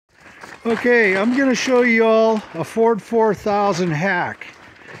Okay, I'm going to show you all a Ford 4000 hack.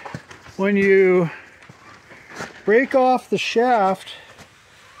 When you break off the shaft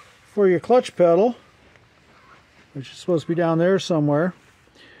for your clutch pedal, which is supposed to be down there somewhere,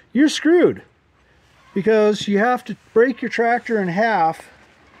 you're screwed because you have to break your tractor in half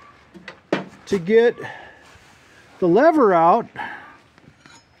to get the lever out.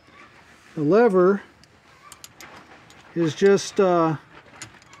 The lever is just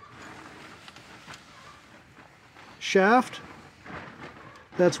shaft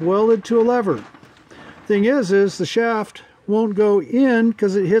that's welded to a lever. Thing is the shaft won't go in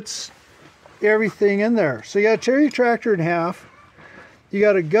because it hits everything in there. So you got to tear your tractor in half. You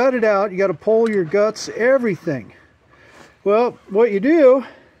got to gut it out. You got to pull your guts, everything. Well, what you do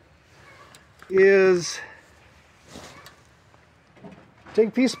is take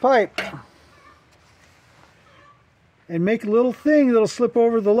a piece of pipe and make a little thing that'll slip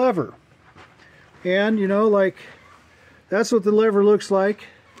over the lever. And you know, like, that's what the lever looks like.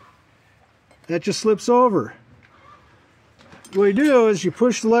 That just slips over. What you do is you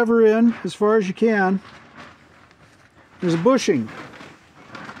push the lever in as far as you can. There's a bushing.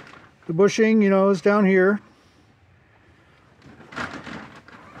 The bushing, you know, is down here.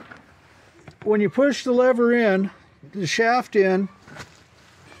 When you push the lever in, the shaft in,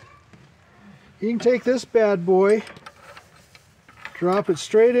 you can take this bad boy, drop it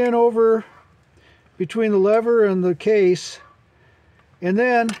straight in over between the lever and the case, and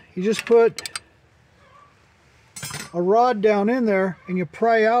then you just put a rod down in there and you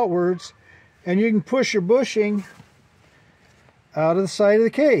pry outwards, and you can push your bushing out of the side of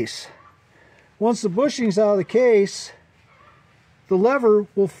the case. Once the bushing's out of the case, the lever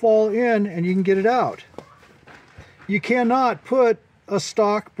will fall in and you can get it out. You cannot put a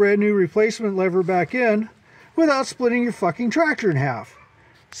stock brand new replacement lever back in without splitting your fucking tractor in half.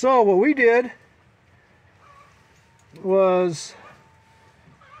 So what we did was,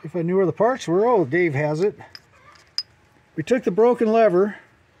 if I knew where the parts were, oh, Dave has it. We took the broken lever,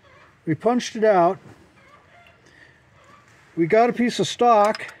 we punched it out, we got a piece of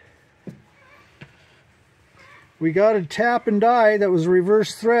stock, we got a tap and die that was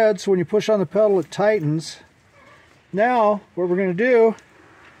reverse thread, so when you push on the pedal it tightens. Now what we're going to do,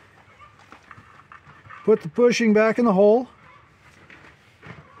 put the bushing back in the hole.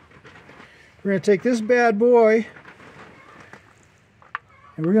 We're going to take this bad boy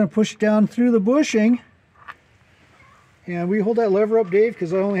and we're going to push it down through the bushing. And we hold that lever up, Dave,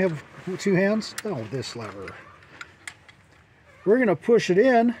 because I only have two hands. Oh, this lever. We're going to push it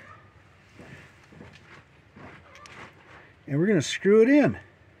in and we're going to screw it in.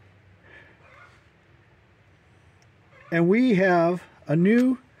 And we have a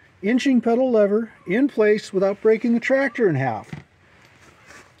new inching pedal lever in place without breaking the tractor in half.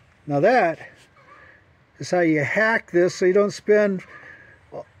 Now that is how you hack this so you don't spend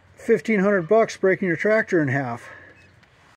 $1,500 breaking your tractor in half.